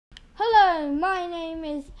Hello, my name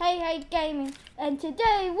is Hey Gaming, and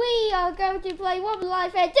today we are going to play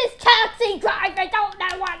Wobbly and this taxi driver don't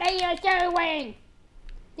know what he is doing.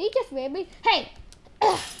 Did he just read me? Hey!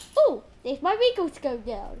 Oh, there's my vehicles go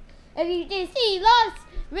down. If you did see last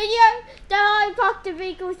video, then I parked the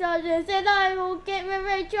vehicles on this and I will get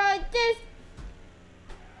revenge on this.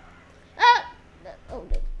 Oh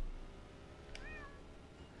no.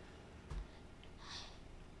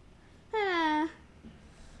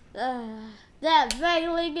 That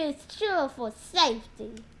railing is sure for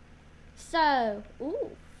safety. So,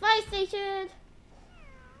 fire station.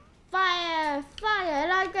 Fire,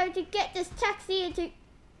 and I'm going to get this taxi into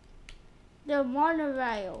the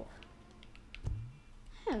monorail.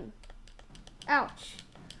 Ouch,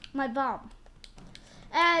 my bum.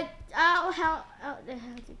 And how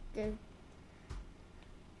to go.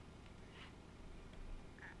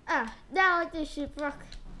 Now this should rock.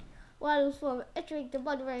 One for entering the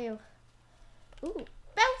monorail.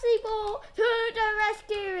 Bouncy ball to the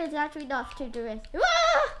rescue! It's actually not to the rescue.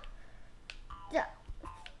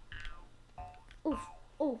 Oof.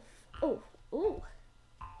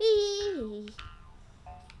 Hee.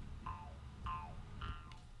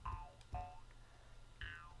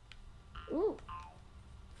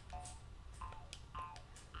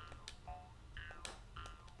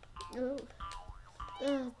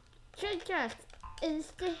 Train tracks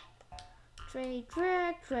is the train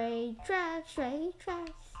tracks.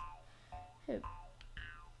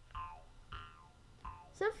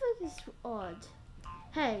 Something is odd.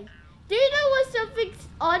 Hey, do you know what something's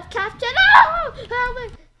odd, Captain? Oh! Help me!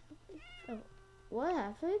 Oh, what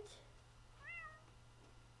happened?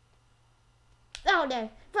 Oh no,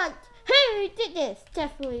 but who did this?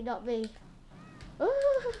 Definitely not me.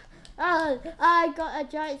 I got a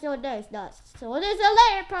giant sword. No, it's not. Sword is a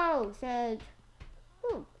lamppost. And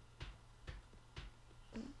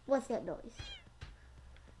what's that noise?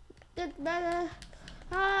 Doesn't matter.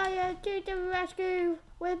 I am to the rescue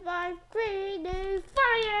with my green new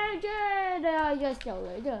fire engine. I just stole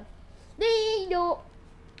it. Nino.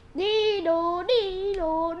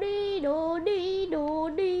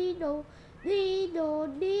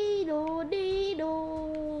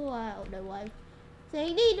 I don't know why.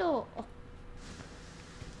 Say Nino. Oh.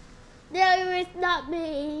 No, it's not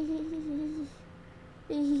me.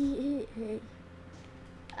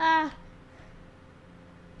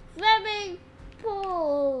 Swimming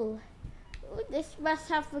pool. This must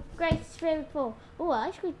have a great swimming pool.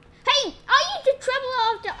 Ice cream. Hey, are you the trouble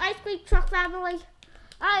of the ice cream truck family?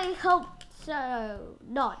 I hope so.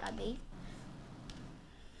 Not, I mean.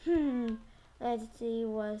 Let's see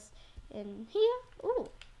what's in here.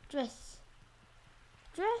 Dressing.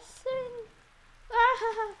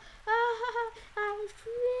 I'm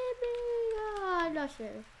swimming. I'm not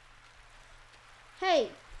sure.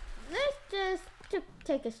 Hey, let's just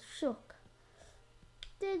take a shook.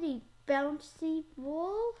 Diddy bouncy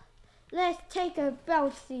ball? Let's take a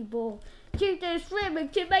bouncy ball to the swimming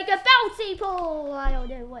to make a bouncy ball. I don't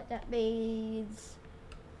know what that means.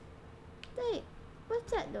 Hey,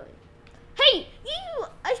 what's that noise? Hey, you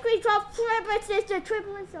ice cream truck triplets, the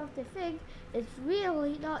triplets of the thing. It's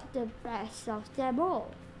really not the best of them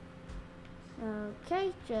all.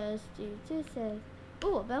 Okay, just do this and a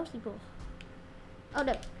bouncy ball. Oh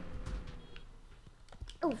no.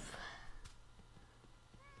 Oof.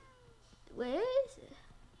 Where is it?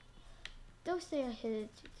 Don't say I hit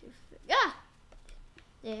it too fast.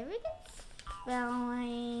 There it is.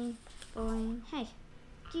 Boing. Hey,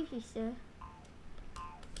 excuse me, sir.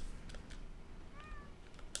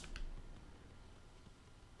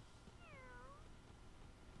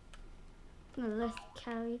 Let's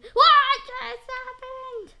carry. What just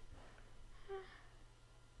happened?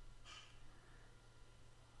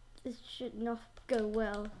 This should not go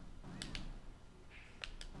well.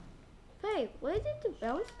 Hey, where did the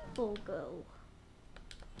bouncy ball go?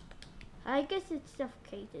 I guess it's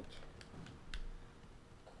suffocated.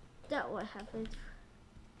 That what happened.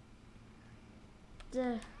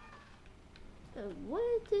 Where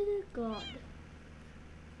did it go?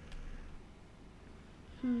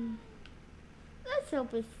 Let's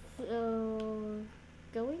hope it's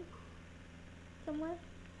going somewhere.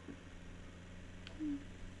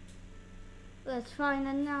 Let's find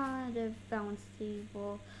another bouncy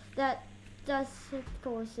ball that does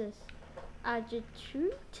causes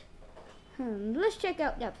attitude. Let's check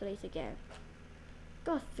out that place again.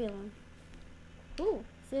 Got a feeling.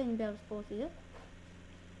 Seeing those balls here.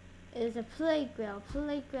 It's a playground.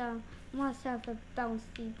 Playground must have a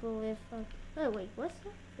bouncy ball if oh wait, what's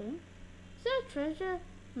that thing? Is that a treasure?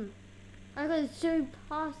 I can zoom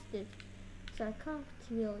past it, so I can't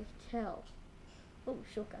really tell. Oh,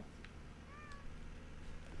 shortcut.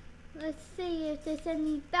 Let's see if there's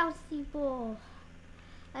any bouncy ball.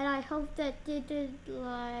 And I hope that didn't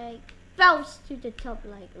like bounce to the top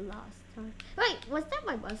like last time. Wait, was that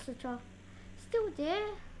my monster truck? Still there?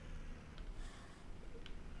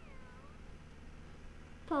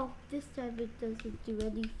 Oh, this time it doesn't do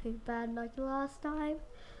anything bad like last time.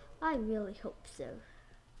 I really hope so.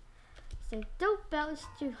 So don't bounce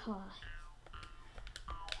too hard.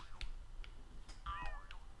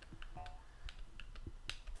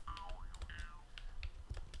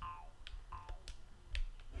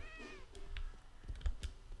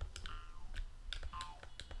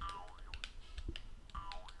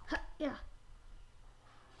 Yeah.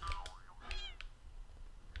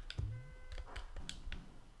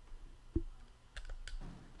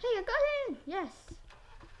 Hey, I got in! Yes.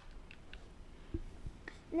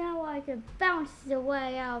 Now I can bounce the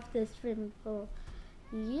way out of this swimming pool.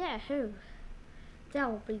 Yahoo! That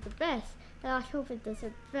will be the best. And I hope it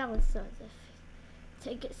doesn't bounce on the feet.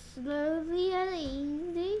 Take it slowly and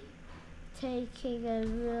easy. Taking a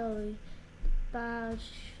really bad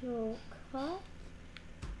shortcut.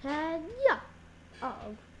 And yeah.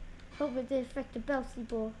 Uh-oh. Hope it didn't affect the bouncy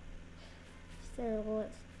ball. So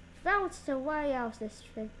let's bounce the way out of this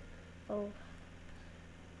thing. Oh.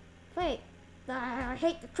 Wait. I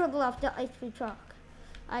hate the trouble of the ice cream truck.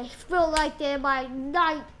 I feel like they're my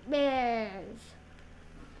nightmares.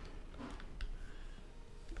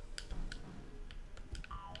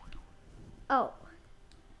 Oh.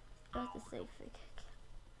 That's the same thing.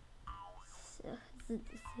 So, is it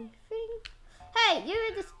the same thing? Hey, you're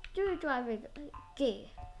in the screwdriver gear.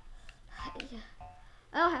 Yeah.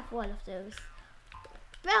 I'll have one of those.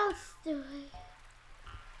 Bounce the way.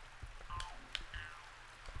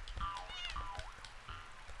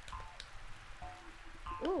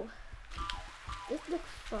 Ooh, this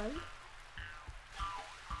looks fun.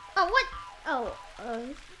 Oh, what? Oh,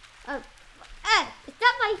 is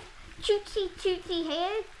that my chootsy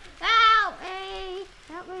hand? Ow, hey,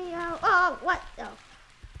 help me out. Oh, what? Oh,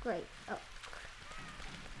 great. Oh.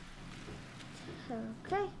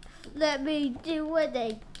 Okay, let me do it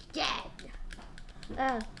again.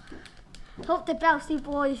 Hope the bouncy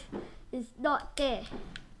boy is not there.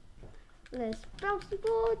 Let's bouncy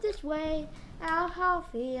ball this way. Out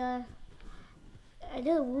of here. And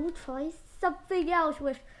then we'll try something else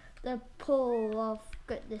with the pool, of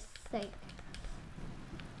goodness sake.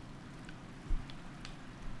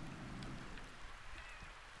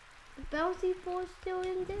 The bouncy ball still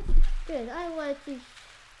in there? Good, I want to...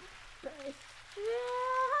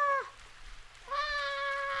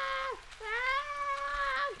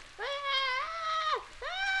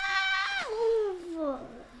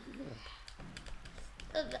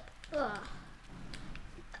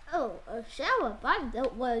 Oh, a shower, but I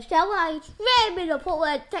don't want a shower. I swam in the pool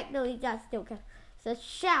and technically that still counts. It's a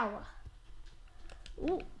shower.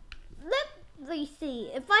 Ooh. Let me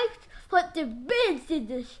see. If I put the bins in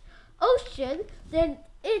the ocean, then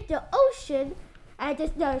in the ocean, and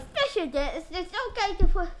there's no fish in there, it's okay to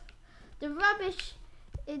put the rubbish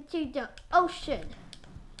into the ocean.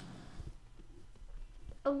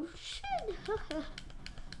 Ocean?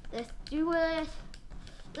 Let's do it.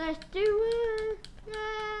 Let's do it.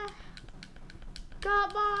 Yeah.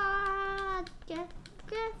 Come on. Get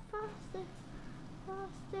faster.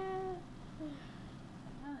 Faster.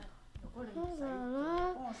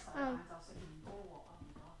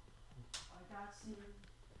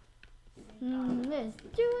 Let's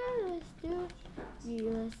do it.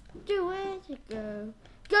 Let's do it. Go.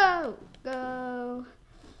 Go. Go.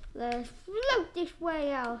 Let's float this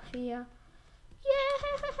way out here. Yeah.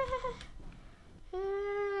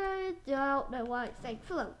 I don't know why it's like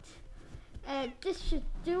float. And this should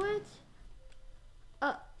do it.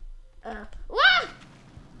 What?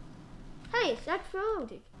 Hey, it's not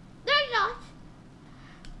floating. No, not.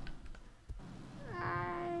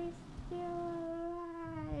 I'm still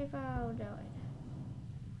alive. Oh no.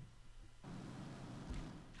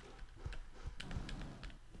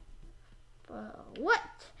 What?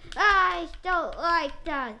 I don't like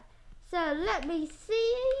that. So let me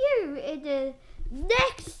see you in the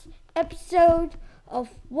next episode of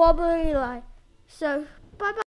Wobbly. So bye bye.